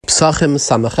Pesachim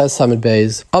Samaches Samid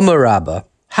Beis Amar Rabba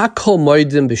Hakol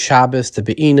Moedim b'Shabbos to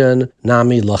be'inan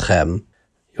nami lachem.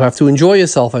 You have to enjoy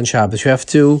yourself on Shabbos. You have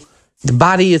to, the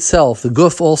body itself, the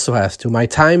guf also has to. My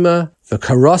timer, the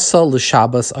karasa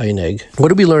l'Shabbos einig. What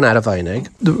do we learn out of einig?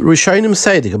 The Rishonim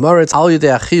say, the Gemara, it's al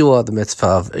yedei achila, the mitzvah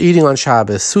of eating on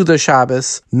Shabbos, Suda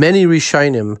Shabbos. Many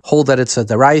Rishonim hold that it's a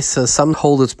deraisa, some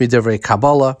hold it's midivrei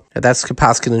Kabbalah, and that's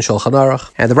Paskin and Shulchan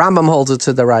Aruch. And the Rambam holds it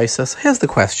to deraisa. So here's the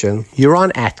question. You're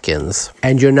on Atkins,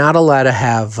 and you're not allowed to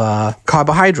have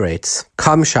carbohydrates.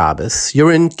 Come Shabbos,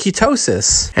 you're in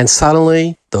ketosis, and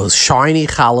suddenly those shiny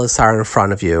challahs are in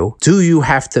front of you. Do you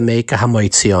have to make a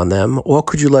hamaitzi on them, or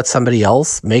could you let somebody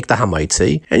else make the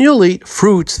hamaitzi, and you'll eat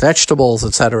fruits, vegetables,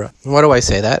 etc.? Why do I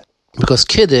say that? Because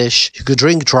Kiddush, you could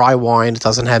drink dry wine, it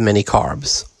doesn't have many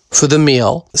carbs for the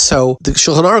meal. So the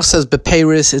Shulchan Aruch says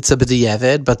bepeiris it's a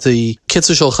b'diavad, but the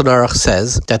Kitzur Shulchan Aruch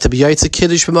says that to be yaitze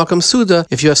kiddush b'makam suda,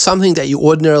 if you have something that you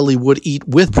ordinarily would eat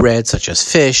with bread, such as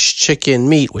fish, chicken,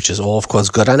 meat, which is all of course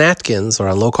good on Atkins or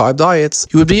on low carb diets,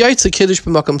 you would be yaitze kiddush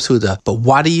b'makam suda. But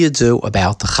what do you do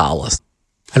about the challahs?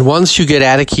 And once you get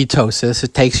out of ketosis,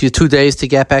 it takes you 2 days to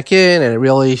get back in, and it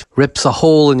really rips a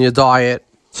hole in your diet.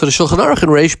 So the Shulchan Aruch in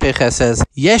Reish Peches says,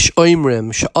 Yesh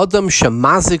oimrim she'adam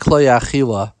shemazik lo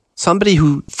yachila. Somebody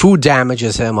who food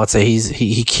damages him, let's say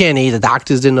he can't eat, the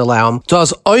doctors didn't allow him,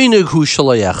 does oinig hu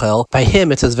shelo yechel. By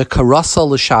him it says v'karasa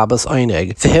l'Shabbos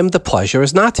oinig. For him the pleasure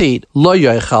is not to eat. Lo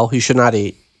yechel, he should not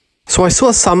eat. So I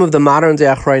saw some of the modern day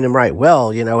Achrayim write, well,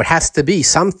 it has to be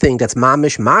something that's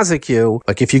mamish mazik you.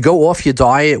 Like if you go off your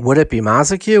diet, would it be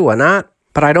mazik you or not?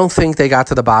 But I don't think they got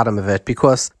to the bottom of it,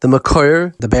 because the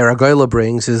Makor, the Be'er HaGoyla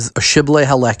brings, is a Shiblei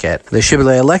Haleket. The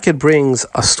Shiblei Haleket brings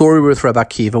a story with Rabbi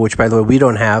Akiva, which by the way we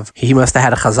don't have. He must have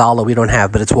had a Chazal that we don't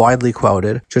have, but it's widely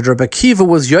quoted. Rabbi Akiva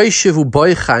was Yoshev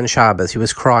U'boicha on Shabbos. He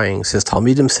was crying. So his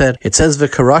Talmidim said, it says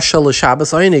V'karasha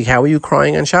l'Shabbos Einig. How are you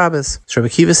crying on Shabbos? So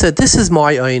Rabbi Akiva said, this is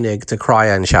my Einig to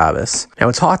cry on Shabbos. Now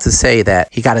it's hard to say that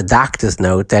he got a doctor's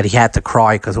note that he had to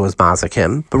cry because it was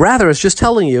mazakim, but rather it's just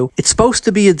telling you it's supposed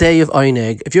to be a day of Einig.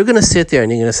 If you're going to sit there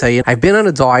and you're going to say, I've been on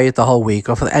a diet the whole week,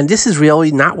 and this is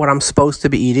really not what I'm supposed to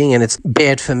be eating, and it's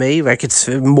bad for me, like it's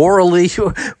morally,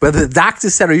 whether the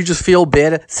doctor said or you just feel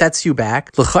bad, it sets you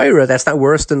back. L'chayra, that's not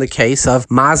worse than the case of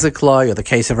Maziklai or the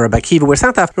case of Rabbi Akiva, where it's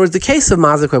not that. In other words, the case of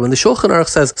Maziklai, when the Shulchan Aruch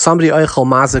says somebody oichel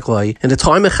Maziklai, in the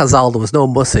time of Chazal, there was no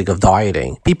musig of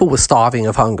dieting. People were starving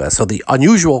of hunger. So the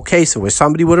unusual case in which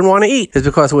somebody wouldn't want to eat is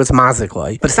because it was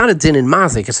Maziklai. But it's not a din in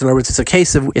Mazik. In other words, it's a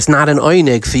case of, it's not an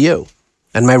oinig for you.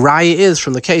 And my raya is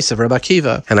from the case of Rabbi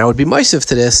Akiva. And I would be moisef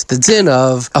to this, the din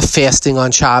of fasting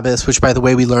on Shabbos, which by the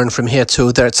way we learned from here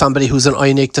too, that somebody who's an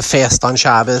oinig to fast on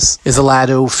Shabbos is allowed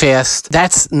to fast.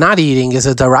 That's not eating, is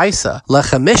a daraisa.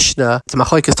 Lechem Mishnah, it's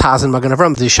machlokes Taz and Magen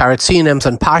Avraham, the Sharetzinim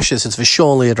and Pashas, it's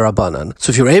v'shonli drabanan. So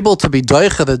if you're able to be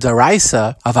doicha the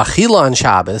daraisa of achila on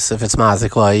Shabbos, if it's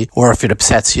maziklai, or if it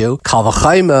upsets you, kal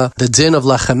v'chayma, the din of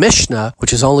Lechem Mishnah,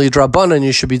 which is only drabanan,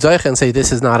 you should be doicha and say,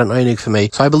 this is not an oinig for me.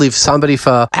 So I believe somebody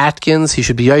for Atkins, he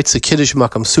should be yaitze kiddush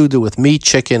makam suda with meat,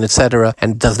 chicken, etc.,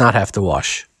 and does not have to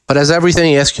wash. But as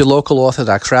everything, ask your local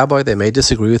Orthodox rabbi. They may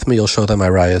disagree with me. You'll show them my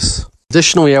rayas.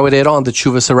 Additionally, I would add on, the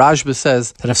Tshuvas Rashba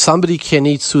says that if somebody can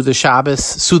eat Suda Shabbos,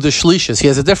 Suda Shlishas, he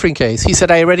has a different case. He said,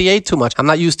 I already ate too much. I'm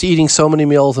not used to eating so many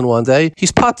meals in one day.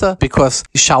 He's pata, because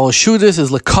Shalosh Shudas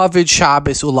is Lekavid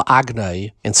Shabbos Ula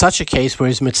Agnai. In such a case where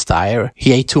he's mitzdayer,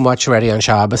 he ate too much already on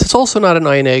Shabbos. It's also not an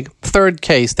einig. Third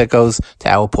case that goes to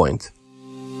our point.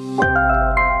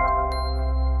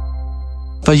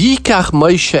 Vayikach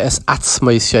Moshe es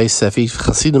atzmais Yosef.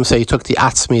 Chassidim say he took the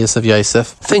atzmius of Yosef.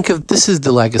 Think of, this is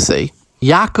the legacy.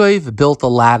 Yaakov built a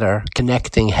ladder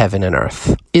connecting heaven and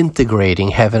earth, integrating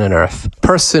heaven and earth.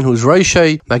 Person who's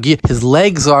Roshei, his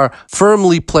legs are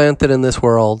firmly planted in this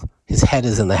world. His head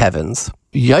is in the heavens.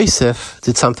 Yosef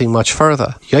did something much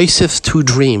further. Yosef's 2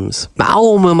 dreams.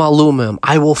 Ma'alumim alumim.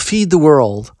 I will feed the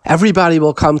world. Everybody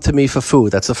will come to me for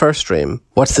food. That's the first dream.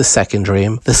 What's the second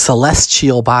dream? The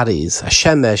celestial bodies,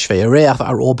 Hashemesh, Ve'ereach,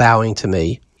 are all bowing to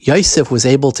me. Yosef was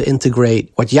able to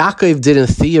integrate what Yaakov did in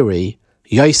theory,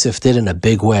 Yosef did in a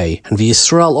big way. And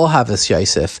V'Yisrael ohaves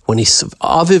Yosef. When he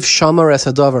aviv shamar es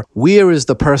hadavar, where is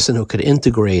the person who could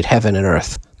integrate heaven and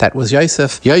earth? That was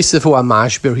Yosef. Yosef hu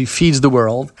amashbir, he feeds the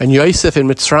world. And Yosef in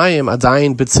Mitzrayim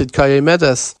adayin b'tzidkayei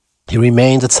medes. He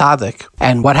remained a tzaddik.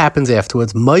 And what happens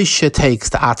afterwards? Moshe takes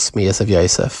the atzmius of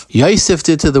Yosef. Yosef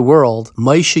did to the world,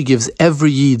 Moshe gives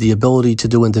every yid the ability to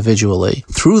do individually.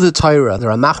 Through the Torah,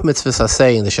 there are Ramach mitzvahs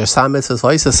say and the Shasam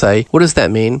mitzvahs say. What does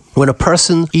that mean? When a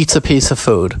person eats a piece of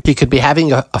food, he could be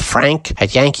having a frank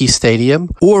at Yankee Stadium,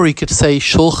 or he could say,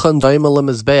 Shulchan Daimel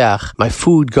Mizbeach, my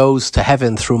food goes to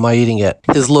heaven through my eating it.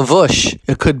 His lavush,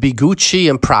 it could be Gucci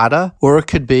and Prada, or it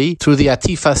could be through the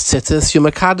Atifas Tzitzis, you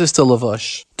Makadish the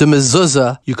lavush. The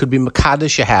mezuzah, you could be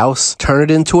Makadish your house, turn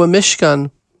it into a Mishkan.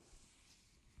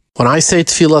 When I say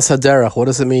Tfilas Haderech, what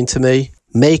does it mean to me?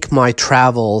 Make my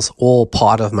travels all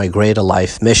part of my greater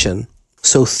life mission.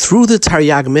 So through the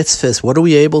Taryag mitzvahs, what are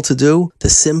we able to do? The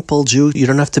simple Jew, you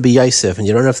don't have to be Yosef and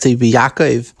you don't have to be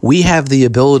Yaakov. We have the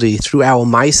ability through our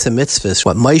Maisa mitzvahs,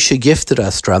 what Moshe gifted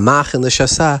us, Ramach and the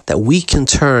Shasa, that we can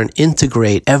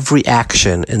integrate every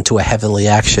action into a heavenly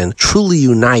action, truly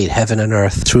unite heaven and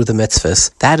earth through the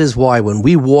mitzvahs. That is why when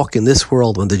we walk in this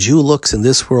world, when the Jew looks in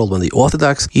this world, when the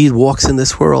Orthodox Yid walks in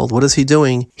this world, what is he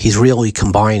doing? He's really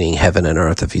combining heaven and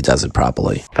earth if he does it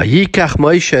properly. Vayikach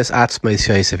Moshe atzmos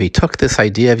Yosef. He took this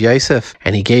idea of Yosef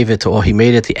and he gave it to, or he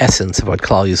made it the essence of what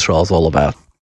Klal Yisrael is all about.